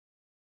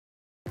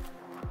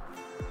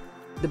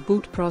The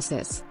boot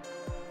process.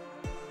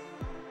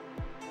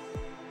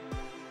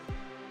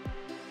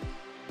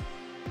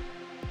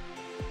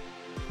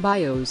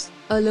 BIOS,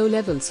 a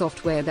low-level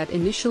software that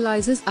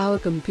initializes our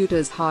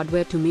computer's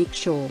hardware to make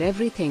sure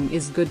everything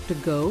is good to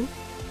go.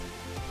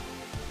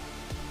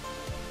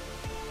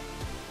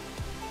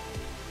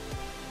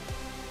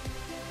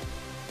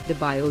 The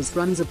BIOS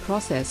runs a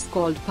process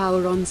called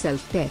power-on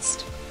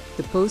self-test.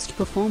 The post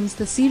performs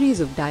the series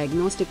of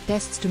diagnostic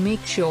tests to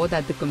make sure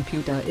that the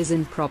computer is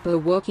in proper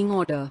working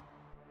order.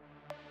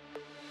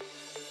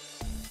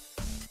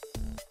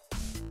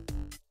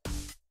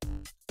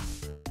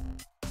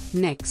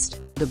 Next,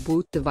 the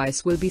boot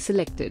device will be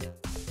selected.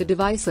 The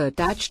device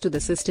attached to the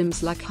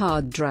systems like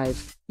hard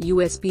drive,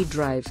 USB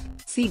drive,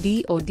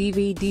 CD or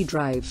DVD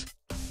drive.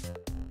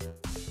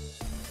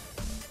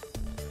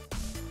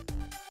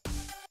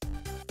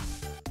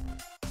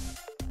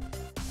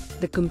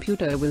 The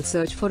computer will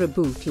search for a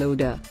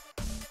bootloader.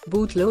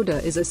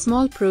 Bootloader is a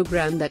small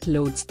program that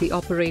loads the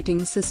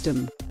operating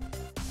system.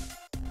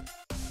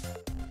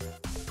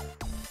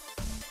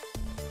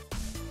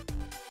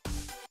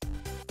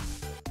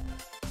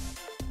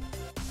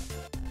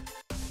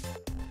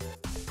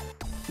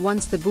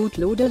 Once the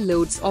bootloader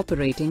loads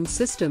operating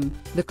system,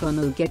 the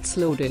kernel gets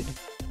loaded.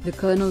 The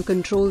kernel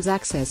controls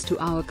access to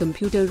our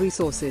computer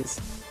resources.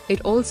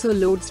 It also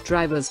loads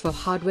drivers for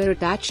hardware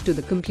attached to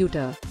the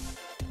computer.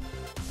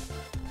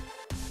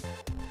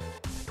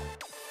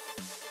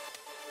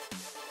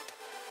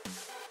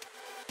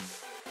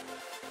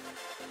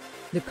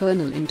 The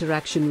kernel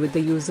interaction with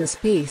the user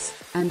space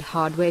and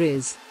hardware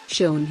is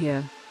shown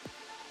here.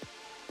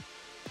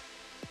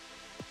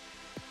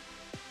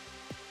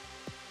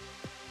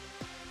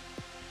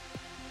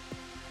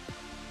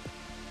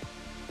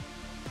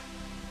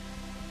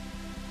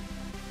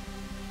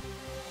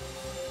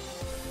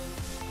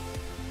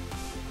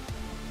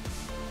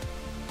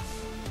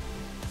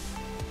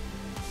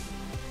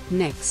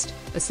 Next,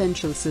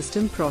 essential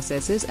system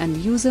processes and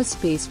user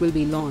space will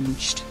be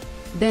launched.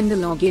 Then the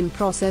login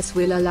process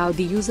will allow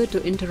the user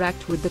to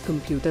interact with the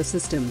computer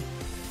system.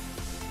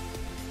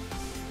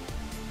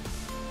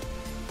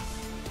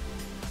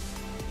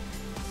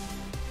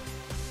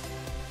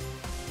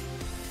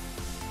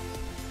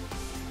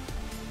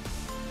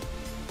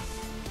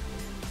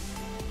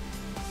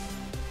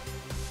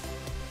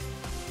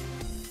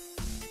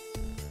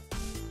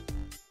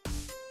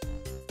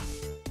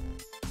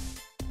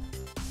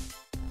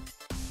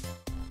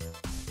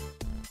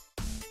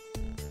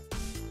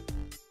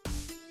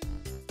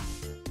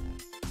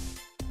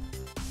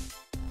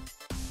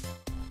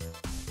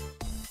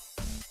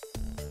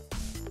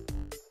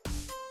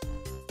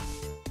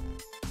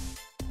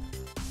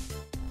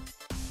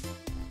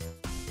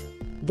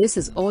 This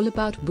is all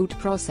about boot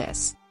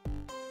process.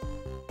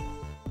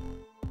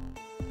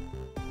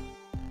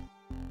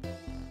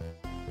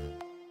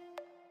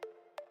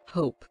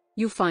 Hope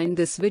you find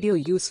this video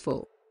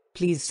useful.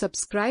 Please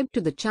subscribe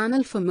to the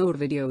channel for more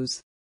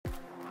videos.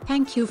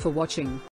 Thank you for watching.